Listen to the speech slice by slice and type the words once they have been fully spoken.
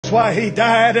That's why He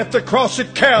died at the cross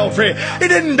at Calvary. He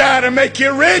didn't die to make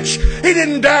you rich. He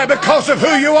didn't die because of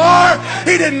who you are.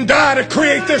 He didn't die to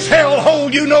create this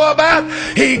hellhole you know about.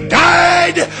 He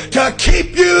died to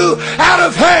keep you out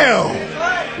of hell.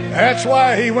 That's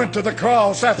why He went to the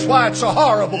cross. That's why it's so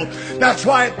horrible. That's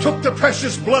why it took the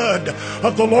precious blood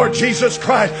of the Lord Jesus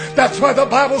Christ. That's why the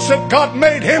Bible said God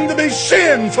made Him to be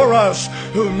sin for us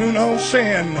who knew no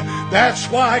sin. That's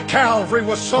why Calvary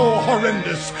was so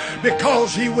horrendous,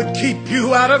 because He would keep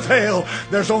you out of hell.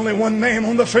 There's only one name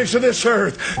on the face of this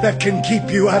earth that can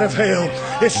keep you out of hell.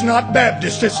 It's not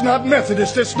Baptist, it's not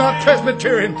Methodist, it's not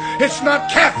Presbyterian, it's not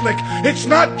Catholic, it's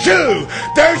not Jew.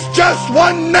 There's just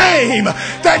one name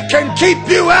that can keep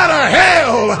you out of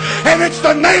hell, and it's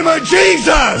the name of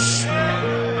Jesus.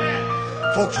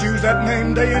 Folks use that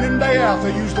name day in and day out.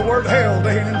 They use the word hell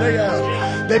day in and day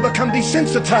out. They become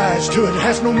desensitized to it. It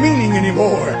has no meaning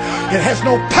anymore. It has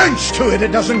no punch to it.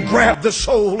 It doesn't grab the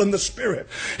soul and the spirit.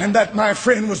 And that, my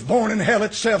friend, was born in hell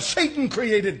itself. Satan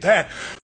created that